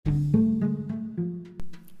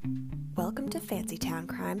to Fancy Town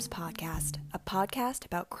Crimes Podcast, a podcast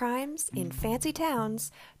about crimes in fancy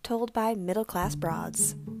towns told by middle-class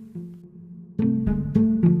broads.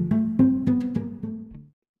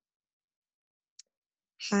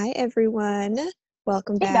 Hi, everyone.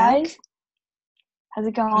 Welcome back. Hey, guys. How's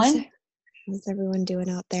it going? How's everyone doing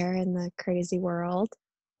out there in the crazy world?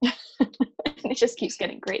 It just keeps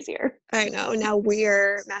getting crazier. I know. Now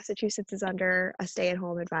Massachusetts is under a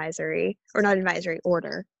stay-at-home advisory, or not advisory,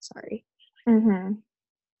 order. Sorry. Mm-hmm.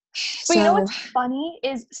 But you know what's funny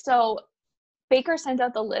is, so Baker sent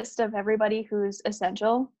out the list of everybody who's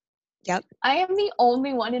essential. Yep. I am the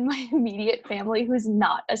only one in my immediate family who's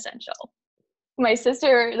not essential. My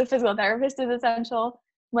sister, the physical therapist, is essential.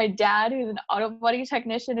 My dad, who's an auto body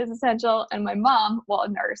technician, is essential. And my mom, well, a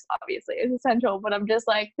nurse, obviously, is essential. But I'm just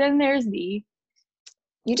like, then there's me.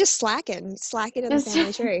 You just slack it in the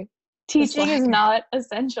family tree. Teaching is not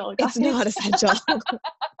essential, guys. It's not essential.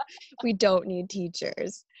 We don't need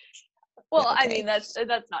teachers. Well, okay. I mean, that's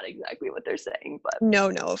not exactly what they're saying, but no,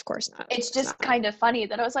 of course not. It's just kind of funny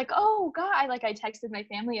that I was like, oh God, I texted my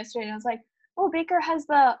family yesterday and I was like, oh, Baker has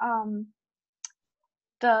the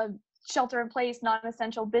shelter in place,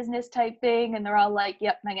 non-essential business type thing, and they're all like,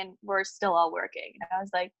 yep, Megan, we're still all working. And I was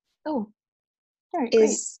like, oh, all right, great.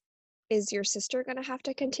 Is your sister going to have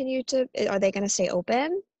to continue are they going to stay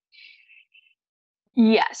open?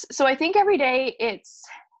 Yes. So I think every day it's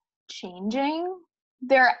changing.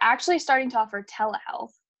 They're actually starting to offer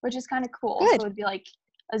telehealth, which is kind of cool. Good. So it would be like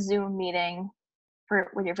a Zoom meeting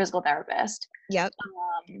with your physical therapist. Yep.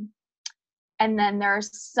 And then there are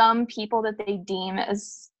some people that they deem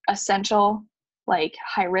as essential, like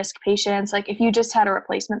high-risk patients. Like if you just had a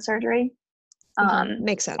replacement surgery,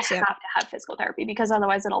 makes sense. You have to have physical therapy because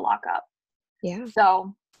otherwise it'll lock up. Yeah.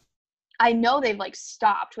 So I know they've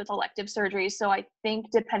stopped with elective surgeries. So I think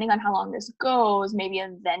depending on how long this goes, maybe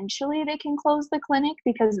eventually they can close the clinic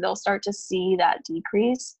because they'll start to see that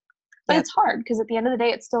decrease. But It's hard because at the end of the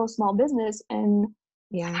day, it's still a small business. And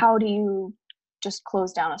how do you just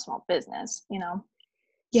close down a small business,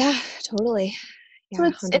 Yeah, totally.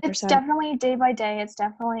 Yeah, so it's definitely day by day. It's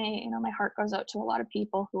definitely, my heart goes out to a lot of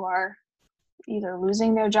people who are either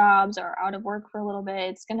losing their jobs or out of work for a little bit.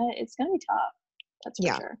 It's gonna be tough. That's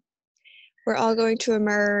for sure. We're all going to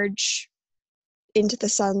emerge into the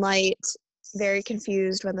sunlight, very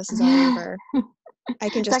confused when this is all over. I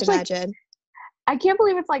can just imagine. I can't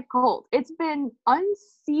believe it's cold. It's been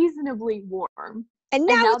unseasonably warm. And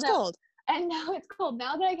now it's cold. And now it's cold.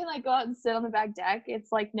 Now that I can go out and sit on the back deck, it's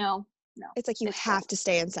no. It's you have to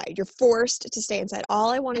stay inside. You're forced to stay inside. All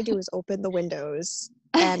I want to do is open the windows,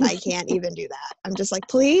 and I can't even do that. I'm just like,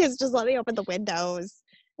 please, just let me open the windows.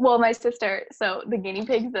 Well, my sister, so the guinea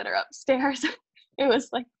pigs that are upstairs, it was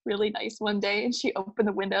really nice one day, and she opened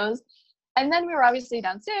the windows. And then we were obviously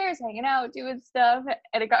downstairs hanging out, doing stuff,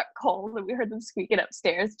 and it got cold, and we heard them squeaking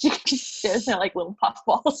upstairs. Upstairs, they're like little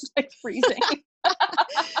puffballs, freezing.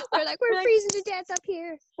 They're like, we're freezing to death up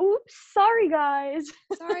here. Oops, sorry guys.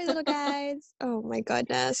 Sorry, little guys. Oh my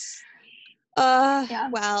goodness.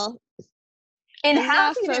 Well. In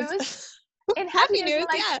happy news,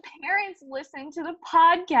 my parents listen to the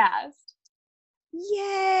podcast.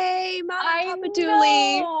 Yay, Mama Papa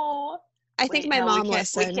Dooley. I think my mom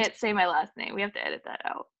listened. We can't say my last name. We have to edit that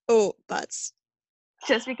out. Oh, butts.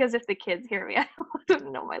 Just because if the kids hear me, I don't want them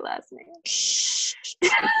to know my last name.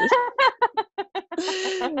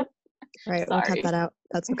 All right, we'll cut that out.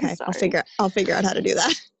 That's okay. I'll figure out how to do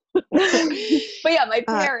that. But yeah, my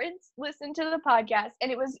parents listened to the podcast,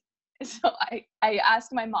 and it was so I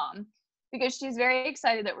asked my mom because she's very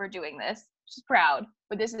excited that we're doing this. She's proud,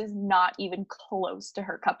 but this is not even close to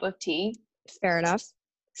her cup of tea. Fair enough.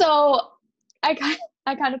 So I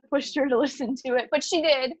kind of pushed her to listen to it, but she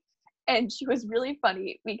did. And she was really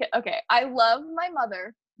funny because, I love my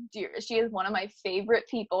mother. Dear, she is one of my favorite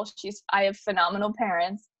people. I have phenomenal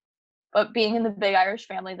parents, but being in the big Irish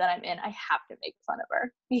family that I'm in, I have to make fun of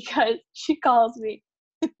her because she calls me.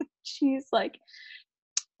 She's like,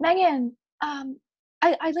 Megan,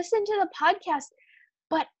 I listened to the podcast,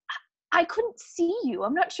 but I couldn't see you.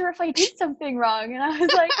 I'm not sure if I did something wrong. And I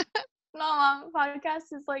was like, no, Mom,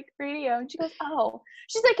 podcast is radio. And she goes, oh.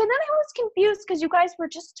 She's like, and then I was confused because you guys were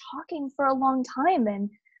just talking for a long time. And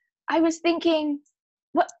I was thinking,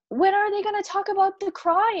 when are they going to talk about the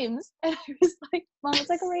crimes? And I was like, Mom, it's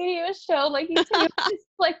a radio show. You just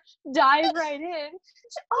dive right in.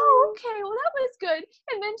 Oh, okay. Well, that was good.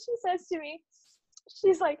 And then she says to me,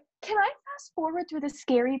 she's like, can I fast forward through the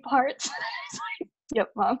scary parts? I was like,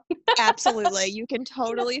 yep, Mom. Absolutely. You can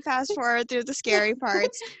totally fast forward through the scary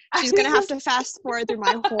parts. She's going to have to fast forward through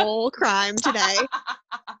my whole crime today.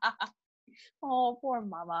 Oh, poor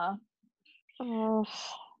Mama. Oh,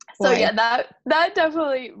 So boy. yeah, that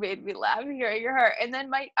definitely made me laugh hearing her. And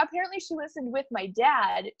then apparently she listened with my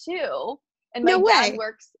dad too. And No way.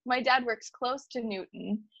 my dad works close to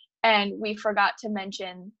Newton, and we forgot to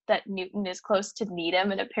mention that Newton is close to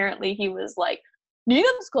Needham, and apparently he was like,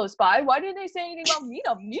 Needham's close by. Why didn't they say anything about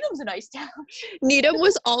Needham? Needham's a nice town. Needham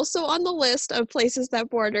was also on the list of places that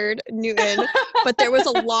bordered Newton, but there was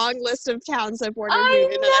a long list of towns that bordered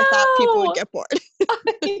Newton, and I thought people would get bored.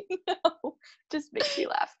 I know. Just makes me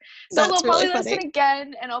laugh. So That's they'll probably really funny. listen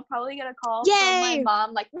again, and I'll probably get a call from my Yay!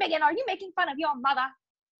 mom like, Megan, are you making fun of your mother?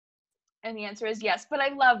 And the answer is yes, but I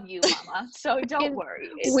love you, Mama. So don't worry.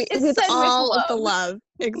 It's With said all with of the love. love.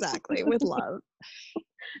 Exactly, with love.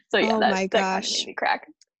 So yeah, Oh my that kind of gosh. made me crack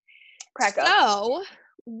up. So,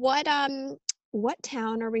 what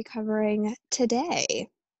town are we covering today?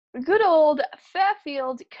 Good old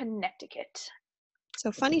Fairfield, Connecticut.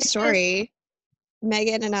 So, funny story.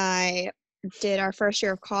 Megan and I did our first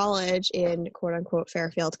year of college in quote unquote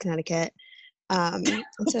Fairfield, Connecticut.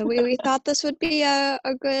 So we thought this would be a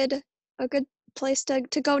good place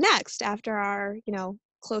to go next after our,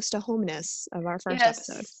 close to homeness of our first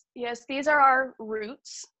episode. Yes, these are our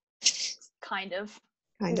roots. Kind of.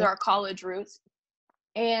 These are our college roots.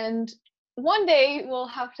 And one day we'll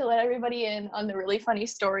have to let everybody in on the really funny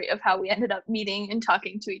story of how we ended up meeting and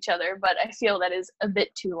talking to each other, but I feel that is a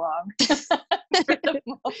bit too long.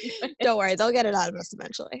 Don't worry, they'll get it out of us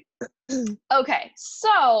eventually. Okay,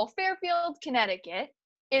 so Fairfield, Connecticut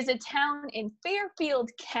is a town in Fairfield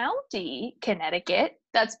County, Connecticut,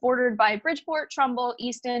 that's bordered by Bridgeport, Trumbull,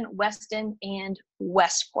 Easton, Weston, and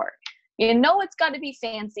Westport. You know it's got to be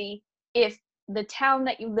fancy if the town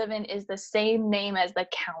that you live in is the same name as the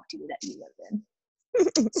county that you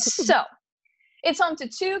live in. So, it's home to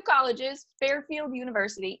two colleges, Fairfield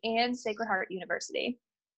University and Sacred Heart University.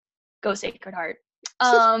 Go Sacred Heart.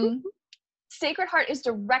 Sacred Heart is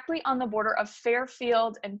directly on the border of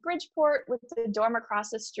Fairfield and Bridgeport, with the dorm across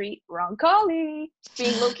the street, Roncalli,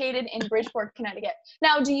 being located in Bridgeport, Connecticut.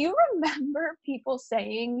 Now, do you remember people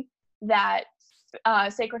saying that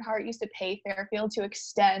Sacred Heart used to pay Fairfield to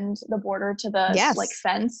extend the border to the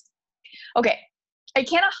fence? Okay, I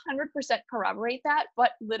can't 100% corroborate that,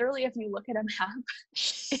 but literally if you look at a map,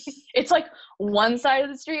 it's like one side of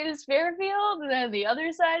the street is Fairfield and then the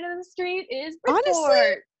other side of the street is Bridgeport.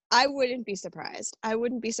 Honestly, I wouldn't be surprised. I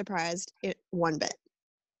wouldn't be surprised one bit.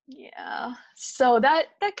 Yeah, so that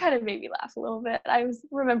kind of made me laugh a little bit. I was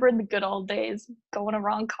remembering the good old days, going to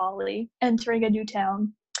Roncalli, entering a new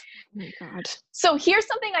town. Oh my God. So here's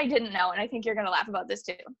something I didn't know, and I think you're going to laugh about this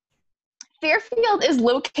too. Fairfield is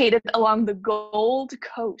located along the Gold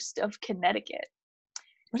Coast of Connecticut.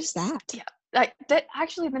 What is that? Yeah, that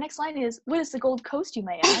actually the next line is, what is the Gold Coast, you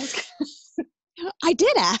may ask? I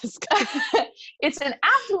did ask. It's an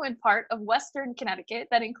affluent part of Western Connecticut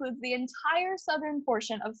that includes the entire southern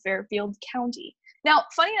portion of Fairfield County. Now,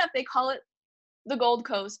 funny enough, they call it the Gold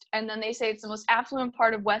Coast, and then they say it's the most affluent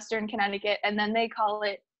part of Western Connecticut, and then they call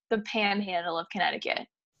it the Panhandle of Connecticut,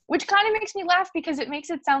 which kind of makes me laugh because it makes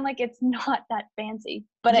it sound like it's not that fancy.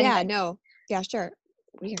 But anyway. Yeah, sure.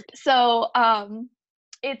 Weird. So,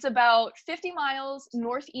 it's about 50 miles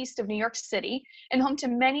northeast of New York City and home to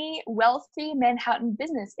many wealthy Manhattan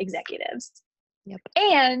business executives. Yep.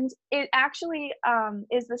 And it actually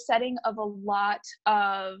is the setting of a lot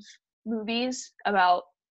of movies about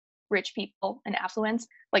rich people and affluence,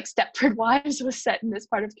 like Stepford Wives was set in this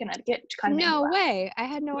part of Connecticut. Which kind of no way. I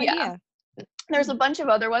had no idea. There's a bunch of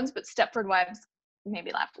other ones, but Stepford Wives made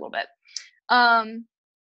me laugh a little bit.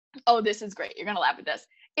 Oh, this is great. You're going to laugh at this.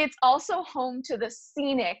 It's also home to the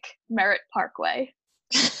scenic Merritt Parkway.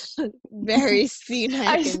 Very scenic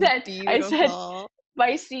and beautiful. I said,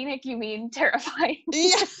 by scenic, you mean terrifying.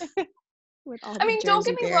 Yeah. I mean, don't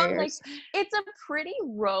get me wrong. Like, it's a pretty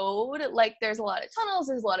road. Like, there's a lot of tunnels.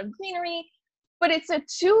 There's a lot of greenery. But it's a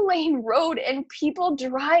 2-lane road, and people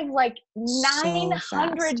drive like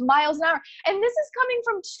 900 miles an hour. And this is coming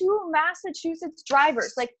from 2 Massachusetts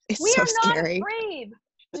drivers. Like, we are not afraid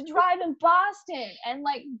to drive in Boston and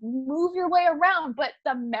like move your way around, but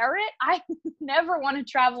the Merritt, I never want to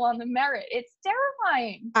travel on the Merritt. It's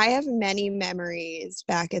terrifying. I have many memories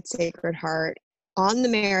back at Sacred Heart on the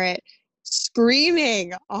Merritt,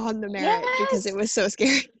 screaming on the Merritt because it was so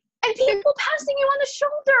scary. And people passing you on the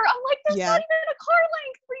shoulder. I'm like, there's not even a car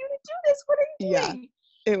length for you to do this. What are you doing?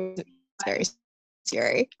 Yeah, it was very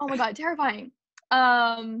scary. Oh my God, terrifying.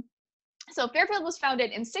 So Fairfield was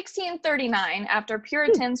founded in 1639 after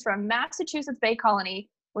Puritans from Massachusetts Bay Colony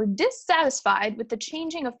were dissatisfied with the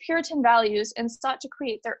changing of Puritan values and sought to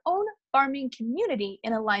create their own farming community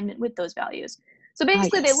in alignment with those values. So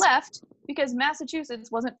basically they left because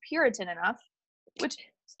Massachusetts wasn't Puritan enough, which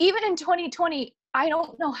even in 2020, I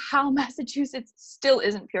don't know how Massachusetts still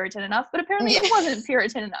isn't Puritan enough, but apparently it wasn't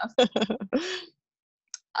Puritan enough.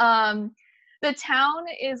 The town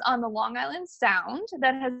is on the Long Island Sound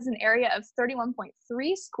that has an area of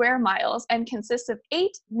 31.3 square miles and consists of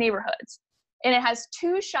 8 neighborhoods. And it has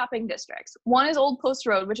 2 shopping districts. One is Old Post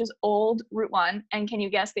Road, which is old Route 1. And can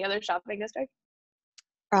you guess the other shopping district?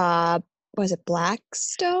 Was it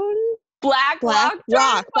Blackstone? Black Rock.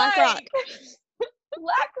 Black Rock.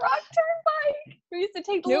 Black Rock Turnpike. We used to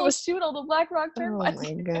take the little shoot on the Black Rock Turnpike. Oh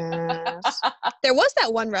my gosh. There was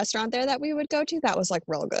that one restaurant there that we would go to that was like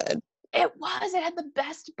real good. It was. It had the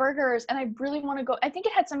best burgers, and I really want to go. I think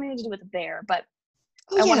it had something to do with the bear, but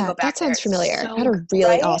I want to go back. That sounds familiar. So, it had a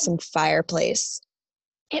really awesome fireplace.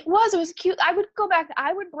 It was cute. I would go back.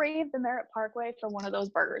 I would brave the Merritt Parkway for one of those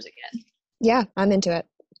burgers again. Yeah, I'm into it.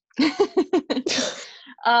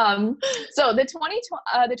 So the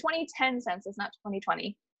 2010 census, not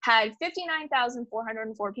 2020, had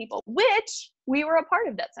 59,404 people, which we were a part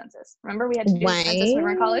of that census. Remember, we had to do the census when we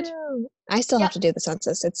were in college. I still have to do the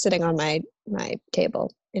census. It's sitting on my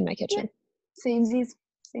table in my kitchen. Yeah. Samesies.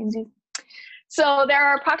 So there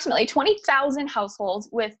are approximately 20,000 households,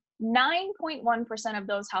 with 9.1% of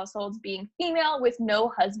those households being female with no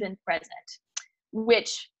husband present,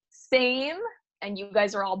 which same, and you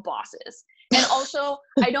guys are all bosses. And also,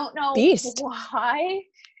 I don't know why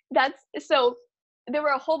that's so. There were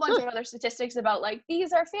a whole bunch of other statistics about like,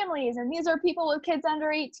 these are families and these are people with kids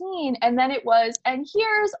under 18. And then it was, and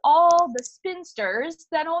here's all the spinsters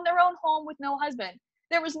that own their own home with no husband.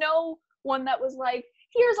 There was no one that was like,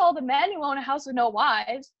 here's all the men who own a house with no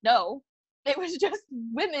wives. No, it was just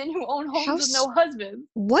women who own homes with no husbands.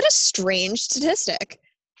 What a strange statistic.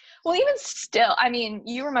 Well, even still, I mean,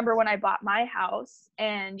 you remember when I bought my house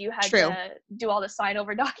and you had to do all the sign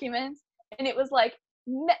over documents, and it was like,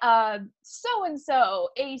 so-and-so,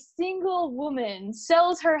 a single woman,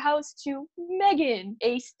 sells her house to Megan,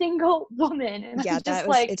 a single woman. And yeah,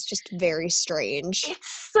 it's just very strange.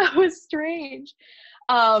 It's so strange.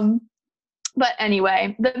 But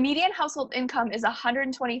anyway, the median household income is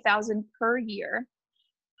 $120,000 per year.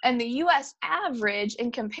 And the U.S. average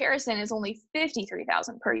in comparison is only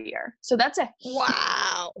 $53,000 per year. So that's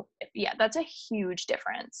that's a huge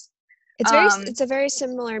difference. It's a very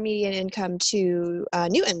similar median income to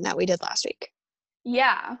Newton that we did last week.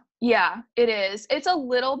 Yeah, it is. It's a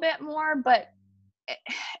little bit more, but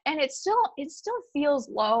it still feels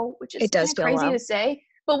low, which is kind of crazy to say.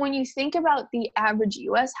 But when you think about the average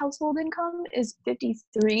U.S. household income is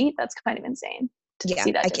 53, that's kind of insane.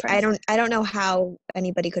 I don't know how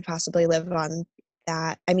anybody could possibly live on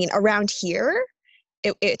that. I mean, around here,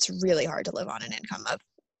 it's really hard to live on an income of,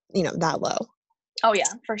 that low. Oh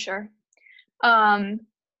yeah, for sure.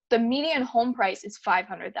 The median home price is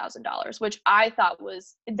 $500,000, which I thought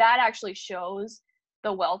that actually shows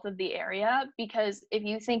the wealth of the area, because if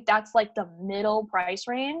you think that's like the middle price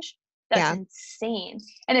range, that's insane.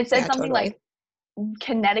 And it says something like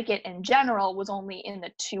Connecticut in general was only in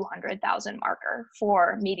the 200,000 marker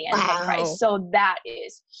for median home price. So that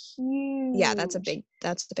is huge. Yeah, that's a big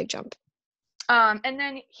jump. And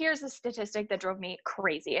then here's a statistic that drove me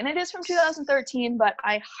crazy. And it is from 2013, but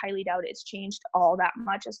I highly doubt it's changed all that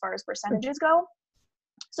much as far as percentages go.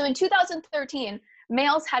 So in 2013,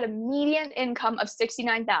 males had a median income of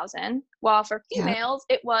 $69,000, while for females,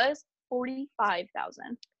 it was $45,000.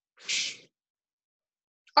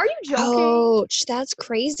 Are you joking? Ouch, that's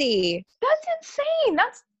crazy. That's insane.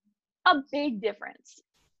 That's a big difference.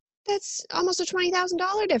 That's almost a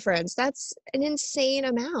 $20,000 difference. That's an insane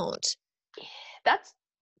amount. That's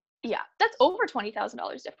over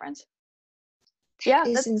 $20,000 difference. Yeah,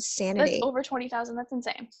 that's insanity. That's over 20,000. That's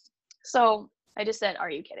insane. So I just said, are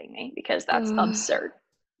you kidding me? Because that's absurd.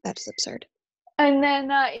 That's absurd. And then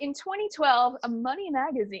in 2012, a Money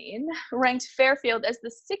magazine ranked Fairfield as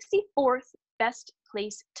the 64th best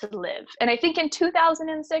place to live. And I think in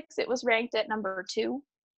 2006, it was ranked at number 2.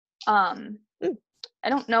 I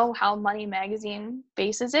don't know how Money magazine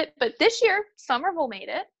bases it, but this year, Somerville made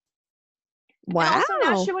it. Wow. And also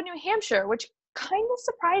Nashua, New Hampshire, which kind of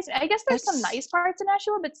surprised me. I guess there's some nice parts in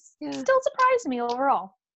Nashua, but still surprised me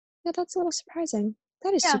overall. Yeah, that's a little surprising.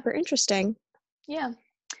 That is super interesting. Yeah.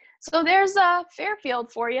 So there's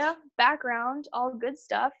Fairfield for you. Background, all good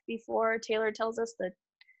stuff before Taylor tells us the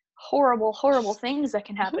horrible, horrible things that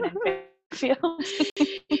can happen in Fairfield.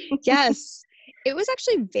 Yes. It was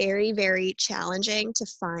actually very, very challenging to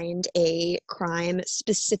find a crime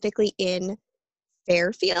specifically in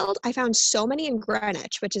Fairfield. I found so many in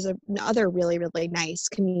Greenwich, which is another really, really nice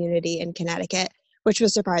community in Connecticut, which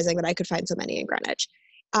was surprising that I could find so many in Greenwich.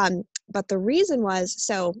 but the reason was,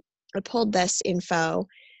 so I pulled this info.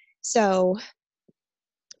 So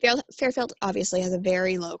Fairfield obviously has a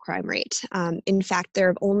very low crime rate. In fact, there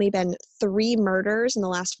have only been 3 murders in the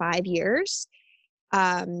last 5 years.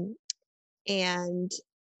 And in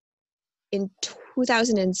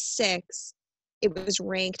 2006, it was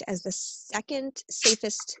ranked as the 2nd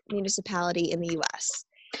safest municipality in the US.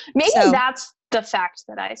 Maybe that's the fact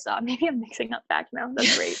that I saw. Maybe I'm mixing up facts now.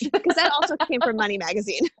 That's great. Because that also came from Money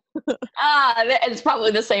Magazine. It's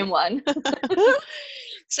probably the same one.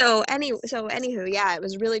 So anywho, yeah, it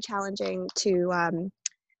was really challenging to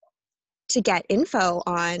get info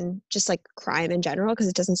on just like crime in general, because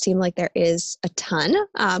it doesn't seem like there is a ton,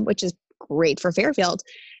 which is great for Fairfield.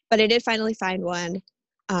 But I did finally find one.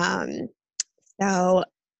 So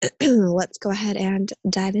let's go ahead and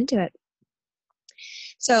dive into it.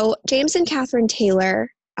 So James and Catherine Taylor,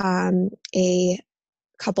 a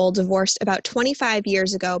couple, divorced about 25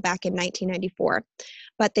 years ago, back in 1994,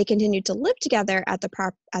 but they continued to live together at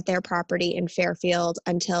their property in Fairfield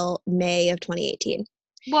until May of 2018.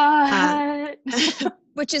 What?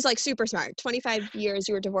 Which is like super smart. 25 years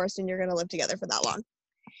you were divorced and you're going to live together for that long.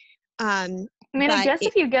 I mean, I guess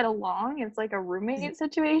if you get along, it's like a roommate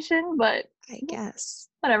situation, but I guess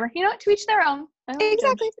whatever. You know, to each their own.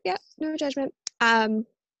 Exactly. Yeah, no judgment.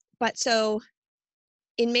 But so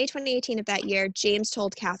in May 2018 of that year, James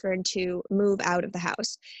told Catherine to move out of the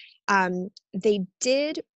house. They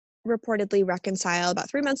did reportedly reconcile about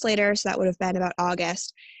 3 months later, so that would have been about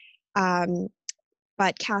August.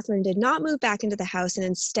 But Catherine did not move back into the house and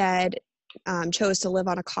instead chose to live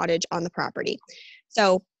on a cottage on the property.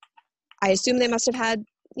 So I assume they must have had,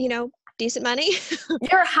 decent money.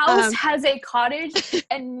 Your house has a cottage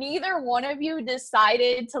and neither one of you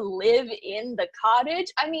decided to live in the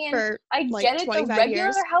cottage? I mean, I get it, the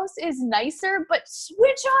regular house is nicer, but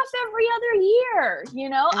switch off every other year,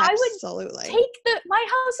 Absolutely. I would my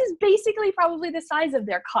house is basically probably the size of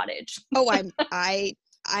their cottage. Oh,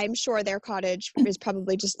 I'm sure their cottage is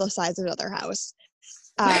probably just the size of another house.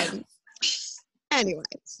 Anyway,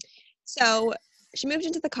 so she moved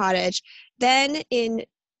into the cottage. Then in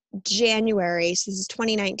January, so this is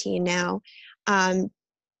 2019 now,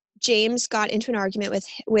 James got into an argument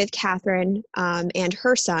with Catherine and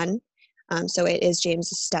her son. So it is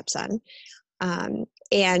James's stepson.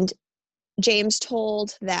 And James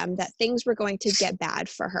told them that things were going to get bad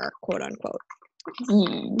for her, quote unquote.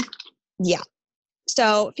 Yeah.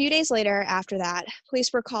 So a few days later after that,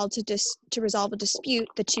 police were called to resolve a dispute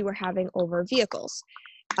the two were having over vehicles.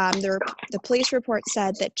 The police report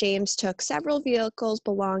said that James took several vehicles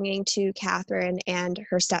belonging to Catherine and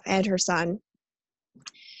her son,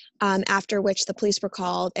 after which the police were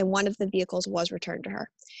called and one of the vehicles was returned to her.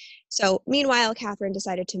 So meanwhile, Catherine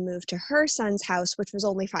decided to move to her son's house, which was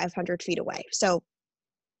only 500 feet away. So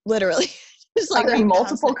literally, just like are there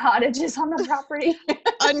multiple cottages on the property?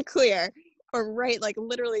 Unclear. Or right, like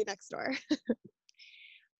literally next door.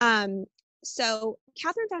 So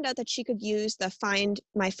Catherine found out that she could use the Find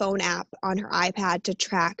My Phone app on her iPad to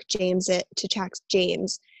track James,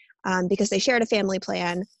 because they shared a family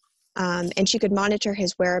plan, and she could monitor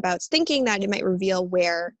his whereabouts, thinking that it might reveal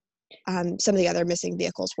where some of the other missing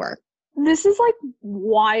vehicles were. This is like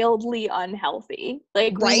wildly unhealthy.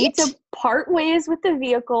 Like, right? We need to part ways with the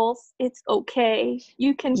vehicles. It's okay.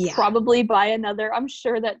 You can probably buy another. I'm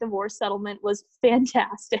sure that divorce settlement was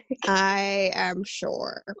fantastic. I am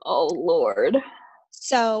sure. Oh, Lord.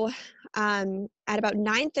 So at about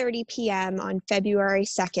 9:30 p.m. on February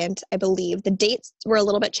 2nd, I believe, the dates were a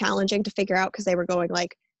little bit challenging to figure out because they were going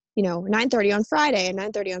like, 9:30 on Friday and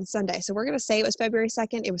 9:30 on Sunday. So we're going to say it was February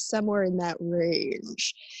 2nd. It was somewhere in that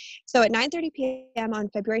range. So at 9:30 p.m. on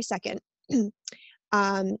February 2nd,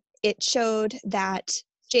 it showed that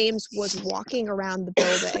James was walking around the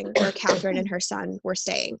building where Catherine and her son were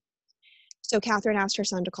staying. So Catherine asked her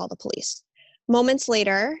son to call the police. Moments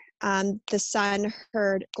later, the son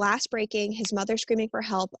heard glass breaking, his mother screaming for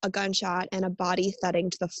help, a gunshot, and a body thudding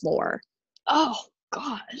to the floor. Oh,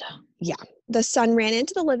 God. Yeah. The son ran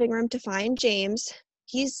into the living room to find James.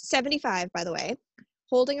 He's 75, by the way,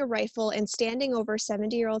 holding a rifle and standing over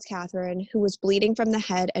 70-year-old Catherine, who was bleeding from the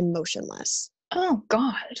head and motionless. Oh,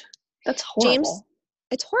 God. That's horrible.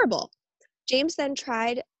 It's horrible. James then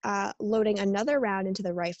tried loading another round into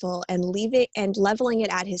the rifle and leveling it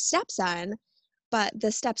at his stepson, but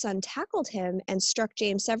the stepson tackled him and struck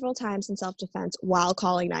James several times in self-defense while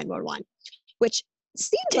calling 911, which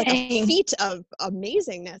seems like a feat of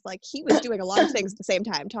amazingness. Like, he was doing a lot of things at the same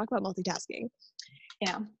time. Talk about multitasking.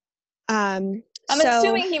 Yeah. I'm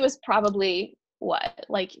assuming he was probably,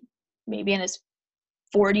 maybe in his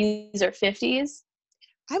 40s or 50s?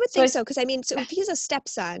 I would think so, because I mean, so if he's a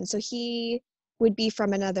stepson, so he would be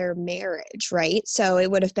from another marriage, right? So it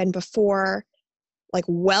would have been before, like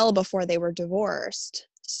well before they were divorced.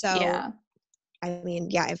 So Yeah. I mean,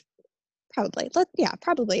 yeah, I've probably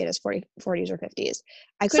in his 40s or 50s.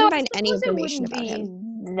 I So couldn't I find any suppose it information wouldn't about be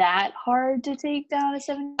him. that hard to take down a A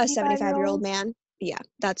 75-year-old. 75-year-old man? Yeah,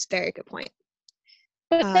 that's a very good point.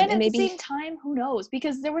 But then And at the maybe, same time, who knows?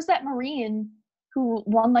 Because there was that Marine who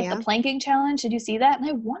won like the yeah, planking challenge. Did you see that? And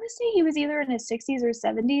I want to say he was either in his 60s or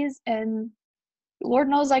 70s. And Lord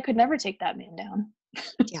knows I could never take that man down.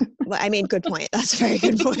 yeah. Well, I mean, good point. That's a very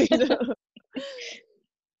good point.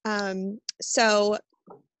 So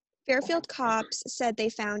Fairfield cops said they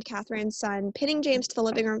found Catherine's son pinning James to the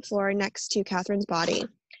living room floor next to Catherine's body.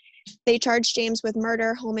 They charged James with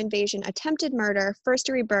murder, home invasion, attempted murder,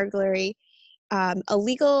 first-degree burglary,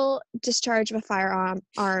 illegal discharge of a firearm,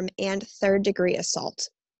 and third-degree assault.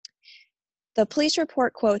 The police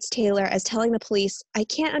report quotes Taylor as telling the police, "I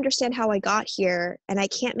can't understand how I got here, and I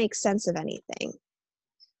can't make sense of anything."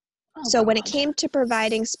 Oh, So when it God. came to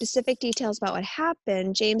providing specific details about what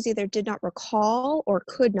happened, James either did not recall or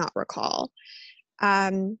could not recall.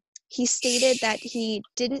 He stated that he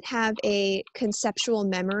didn't have a conceptual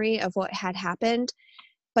memory of what had happened,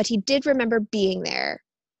 but he did remember being there.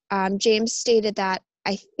 James stated that,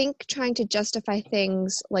 "I think trying to justify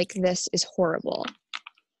things like this is horrible."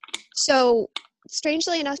 So,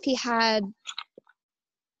 strangely enough, he had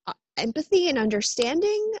empathy and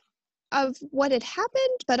understanding of what had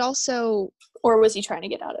happened, but also, Or was he trying to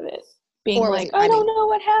get out of it? Being or was like, he, I I don't mean, know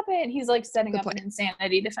what happened. He's like setting good up an point.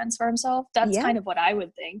 insanity defense for himself. That's Yeah, kind of what I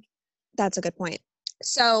would think. that's a good point.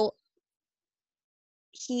 So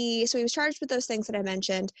he was charged with those things that I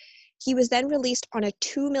mentioned. He was then released on a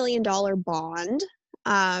 $2 million bond.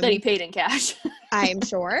 That he paid in cash. I'm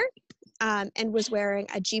sure, and was wearing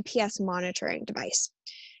a GPS monitoring device.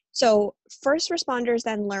 So first responders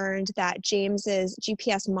then learned that James's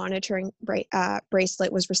GPS monitoring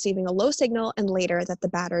bracelet was receiving a low signal, and later that the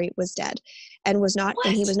battery was dead, and he was not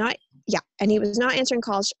answering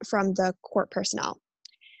calls from the court personnel.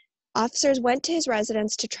 Officers went to his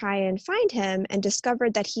residence to try and find him and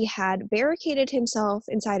discovered that he had barricaded himself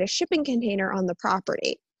inside a shipping container on the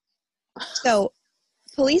property. So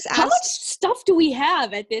police How much asked, stuff do we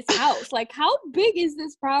have at this house? Like, how big is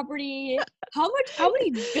this property? How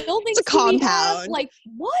many buildings it's a do we have? compound. Like,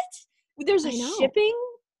 what? There's a I know. shipping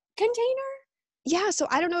container? Yeah, so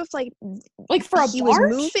I don't know if Like for a he was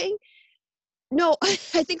barge? moving. No, I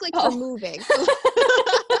think for Oh. moving.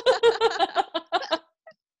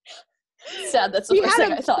 Sad, that's the first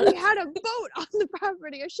thing I thought he of. had a boat on the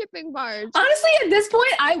property, a shipping barge. Honestly, at this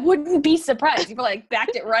point, I wouldn't be surprised. He like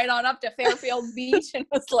backed it right on up to Fairfield Beach and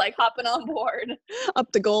was like hopping on board. Up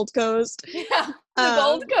the Gold Coast. Yeah, the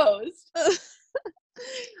Gold Coast.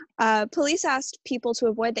 Police asked people to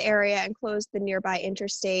avoid the area and close the nearby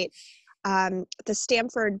interstate. The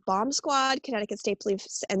Stamford Bomb Squad, Connecticut State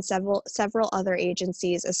Police, and several other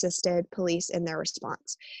agencies assisted police in their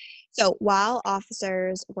response. So while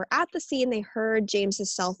officers were at the scene, they heard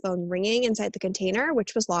James's cell phone ringing inside the container,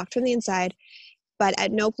 which was locked from the inside. But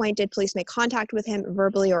at no point did police make contact with him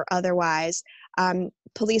verbally or otherwise.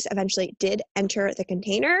 Police eventually did enter the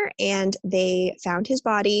container and they found his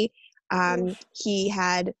body. He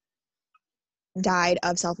had died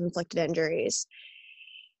of self-inflicted injuries.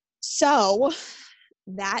 So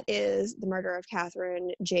that is the murder of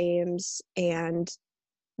Catherine, James, and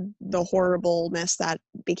the horribleness that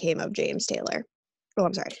became of James Taylor. Oh,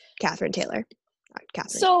 I'm sorry, Catherine Taylor.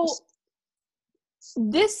 Catherine. So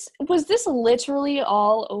James. this literally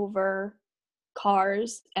all over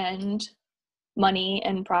cars and money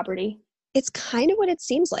and property? It's kind of what it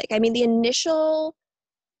seems like. I mean, the initial,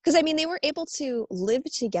 because I mean, they were able to live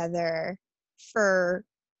together for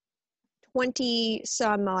 20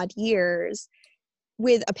 some odd years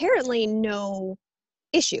with apparently no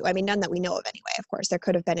issue. I mean, none that we know of anyway. Of course, there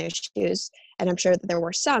could have been issues, and I'm sure that there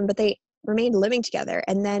were some, but they remained living together.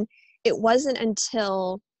 And then it wasn't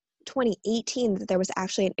until 2018 that there was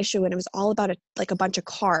actually an issue, and it was all about a bunch of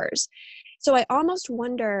cars. So I almost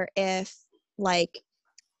wonder if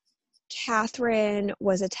Catherine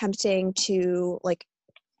was attempting to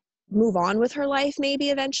move on with her life maybe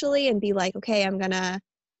eventually and be like, okay, we're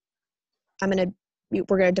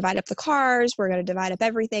going to divide up the cars, we're going to divide up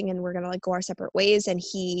everything, and we're going to go our separate ways. And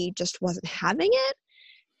he just wasn't having it.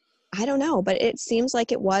 I don't know, but it seems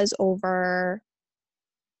like it was over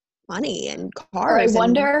money and cars. Or I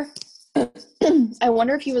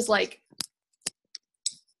wonder if he was I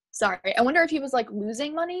wonder if he was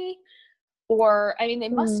losing money, or I mean, they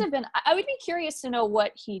must have been. I would be curious to know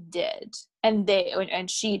what he did and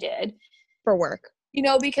she did for work. You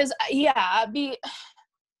know, because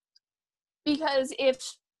because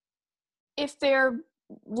if they're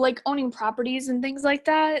like owning properties and things like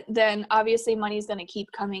that, then obviously money's going to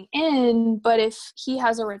keep coming in. But if he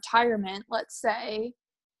has a retirement, let's say,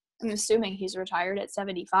 I'm assuming he's retired at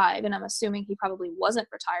 75, and I'm assuming he probably wasn't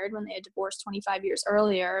retired when they had divorced 25 years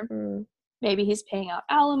earlier. Maybe he's paying out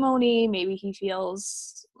alimony. Maybe he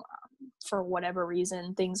feels, for whatever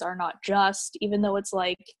reason, things are not just, even though it's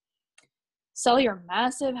like, sell your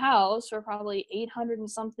massive house for probably $800 and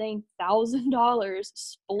something thousand,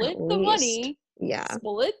 split the money,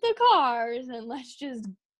 split the cars, and let's just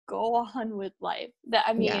go on with life. That,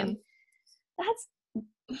 I mean,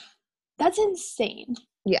 that's insane.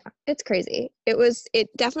 Yeah, it's crazy. It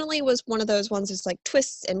definitely was one of those ones that's like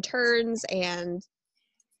twists and turns, and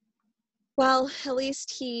well, at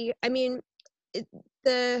least the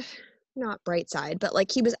not bright side, but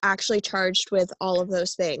like he was actually charged with all of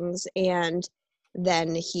those things, and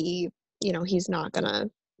then he, he's not gonna,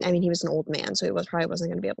 he was an old man, so he probably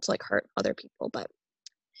wasn't gonna be able to like hurt other people, but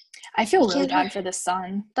I feel really bad for the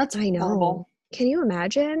son. That's horrible. Can you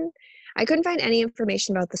imagine? I couldn't find any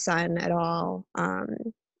information about the son at all.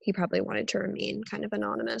 He probably wanted to remain kind of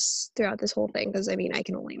anonymous throughout this whole thing, because I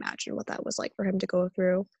can only imagine what that was like for him to go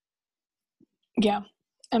through. Yeah,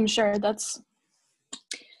 I'm sure. That's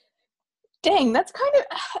kind of,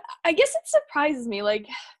 I guess it surprises me, like,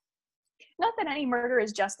 not that any murder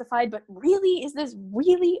is justified, but really, is this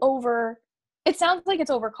really over? It sounds like it's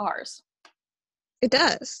over cars. It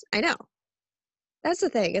does. I know. That's the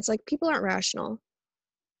thing. It's like people aren't rational.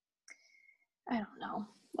 I don't know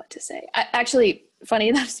what to say. Actually, funny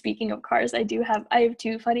enough, speaking of cars, I have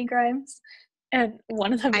two funny crimes, and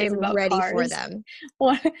one of them is about cars. I'm ready for them.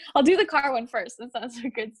 I'll do the car one first. That sounds a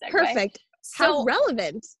good segue. Perfect. How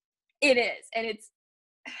relevant. It is, and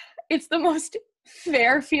it's the most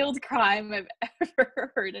Fairfield crime I've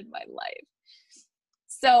ever heard in my life.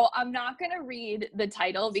 So I'm not going to read the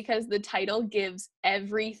title because the title gives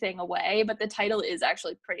everything away, but the title is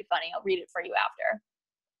actually pretty funny. I'll read it for you after.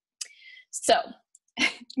 So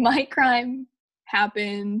my crime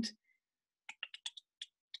happened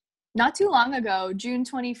not too long ago, June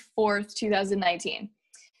 24th, 2019.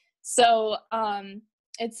 So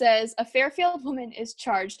it says, a Fairfield woman is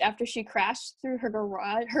charged after she crashed through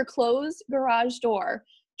her closed garage door,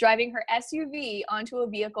 driving her SUV onto a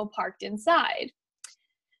vehicle parked inside.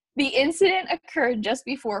 The incident occurred just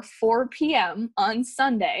before 4 p.m. on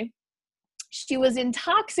Sunday. She was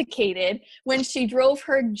intoxicated when she drove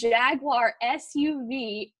her Jaguar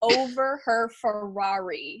SUV over her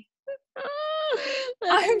Ferrari.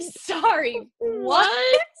 I'm sorry.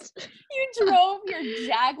 What? You drove your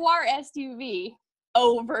Jaguar SUV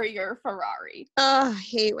over your Ferrari. I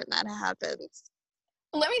hate when that happens.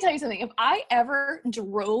 Let me tell you something. If I ever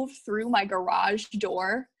drove through my garage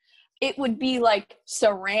door, it would be like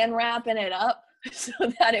saran wrapping it up so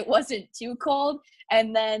that it wasn't too cold,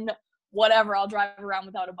 and then whatever, I'll drive around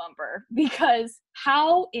without a bumper. Because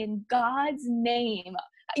how in God's name,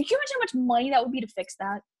 can you imagine how much money that would be to fix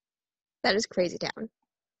that? That is crazy town.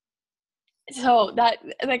 So that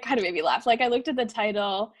kind of made me laugh. Like, I looked at the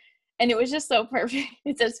title and it was just so perfect.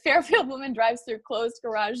 It says, Fairfield woman drives through closed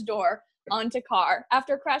garage door onto car.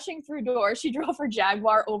 After crashing through door, she drove her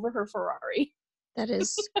Jaguar over her Ferrari. That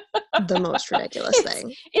is the most ridiculous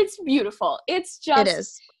thing. It's beautiful. It's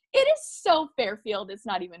just, it is so Fairfield. It's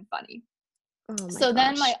not even funny. Oh my gosh.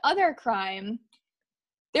 Then my other crime,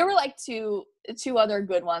 there were like two other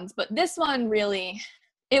good ones, but this one really,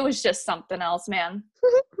 it was just something else, man.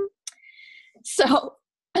 So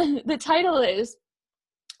the title is,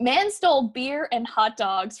 man stole beer and hot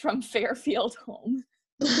dogs from Fairfield home.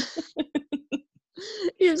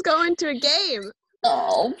 He was going to a game.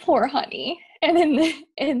 Oh, poor honey. And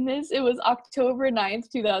in this, it was October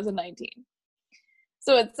 9th, 2019.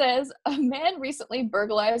 So it says, a man recently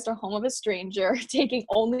burglarized a home of a stranger, taking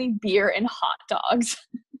only beer and hot dogs.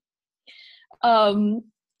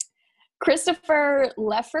 Christopher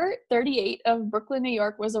Leffert, 38, of Brooklyn, New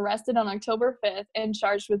York, was arrested on October 5th and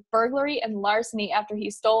charged with burglary and larceny after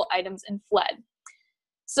he stole items and fled.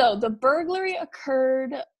 So the burglary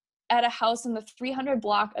occurred at a house in the 300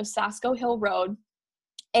 block of Sasko Hill Road.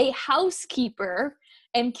 A housekeeper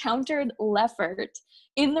encountered Leffert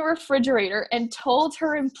in the refrigerator and told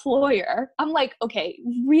her employer, I'm like, okay,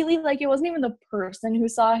 really? Like, it wasn't even the person who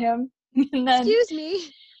saw him? And then, excuse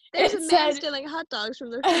me, there's a man stealing hot dogs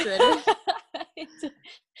from the refrigerator.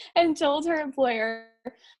 And told her employer,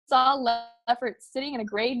 saw Leffert sitting in a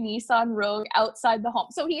gray Nissan Rogue outside the home.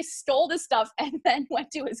 So he stole the stuff and then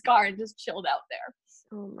went to his car and just chilled out there.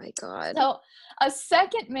 Oh my God. So a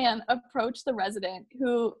second man approached the resident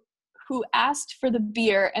who who asked for the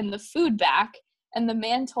beer and the food back, and the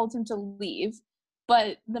man told him to leave.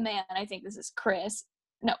 But the man, I think this is Chris.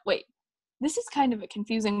 No, wait. This is kind of a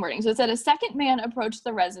confusing wording. So it said a second man approached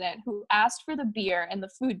the resident who asked for the beer and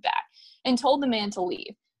the food back and told the man to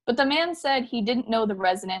leave. But the man said he didn't know the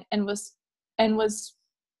resident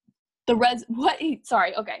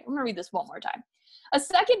sorry, okay, I'm gonna read this one more time. A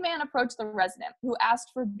second man approached the resident who asked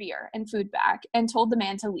for beer and food back and told the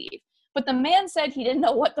man to leave. But the man said he didn't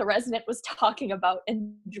know what the resident was talking about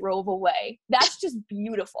and drove away. That's just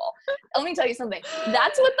beautiful. Let me tell you something.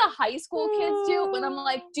 That's what the high school kids do when I'm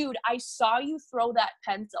like, dude, I saw you throw that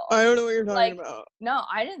pencil. I don't know what you're talking about. No,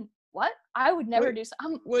 I didn't. What? I would never do so.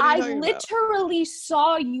 I literally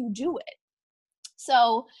saw you do it.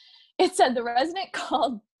 So it said the resident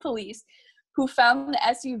called police, who found the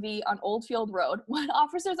SUV on Oldfield Road. When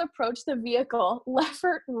officers approached the vehicle,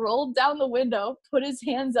 Leffert rolled down the window, put his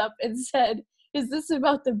hands up, and said, "Is this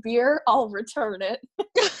about the beer? I'll return it."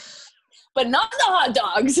 But not the hot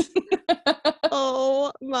dogs.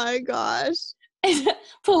 Oh my gosh.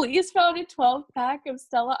 Police found a 12-pack of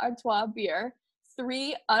Stella Artois beer,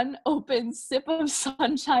 3 unopened Sip of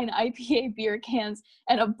Sunshine IPA beer cans,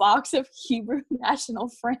 and a box of Hebrew National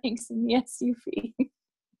Franks in the SUV.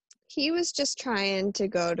 He was just trying to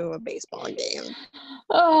go to a baseball game.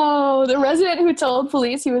 Oh, the resident who told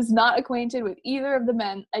police he was not acquainted with either of the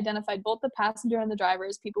men identified both the passenger and the driver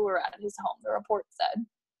as people who were at his home, the report said.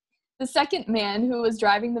 The second man who was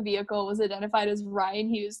driving the vehicle was identified as Ryan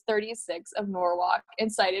Hughes, 36, of Norwalk, and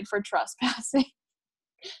cited for trespassing.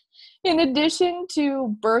 In addition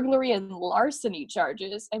to burglary and larceny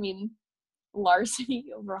charges,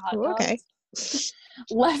 larceny over hot dogs. Okay.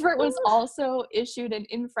 Leffert was also issued an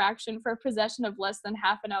infraction for possession of less than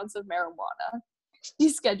half an ounce of marijuana.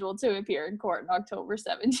 He's scheduled to appear in court on October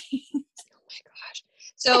 17th. Oh my gosh.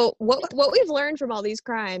 So what we've learned from all these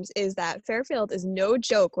crimes is that Fairfield is no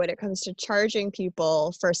joke when it comes to charging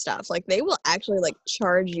people for stuff. Like, they will actually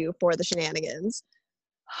charge you for the shenanigans.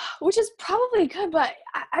 Which is probably good, but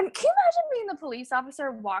can you imagine being the police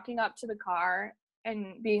officer walking up to the car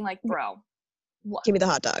and being like, bro, what? Give me the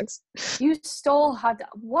hot dogs. You stole hot dogs.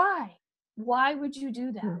 Why? Why would you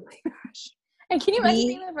do that? Oh my gosh. And can you imagine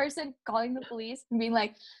being the person calling the police and being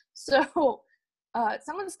like, so,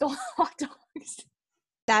 someone stole hot dogs?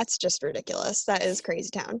 That's just ridiculous. That is crazy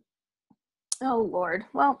town. Oh Lord.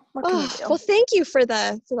 Well, what can you do? Well, thank you for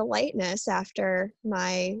the lightness after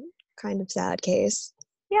my kind of sad case.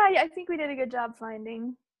 Yeah, I think we did a good job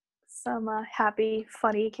finding some happy,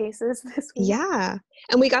 funny cases this week. Yeah.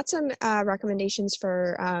 And we got some recommendations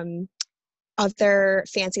for other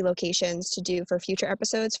fancy locations to do for future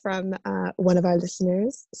episodes from one of our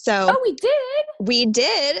listeners. So we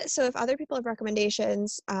did. So if other people have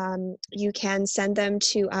recommendations, you can send them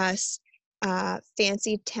to us,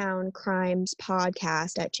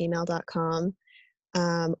 fancytowncrimespodcast@gmail.com,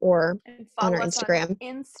 or on our Instagram. On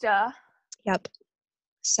Insta. Yep.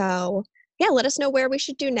 So yeah, let us know where we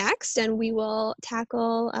should do next, and we will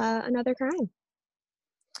tackle another crime.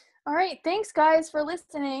 All right. Thanks, guys, for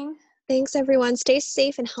listening. Thanks, everyone. Stay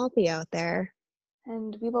safe and healthy out there.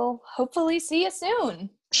 And we will hopefully see you soon.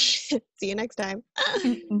 See you next time.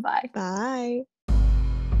 Bye. Bye.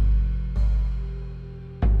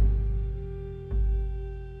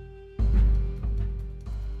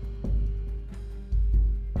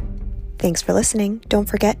 Thanks for listening. Don't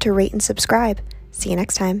forget to rate and subscribe. See you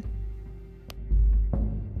next time.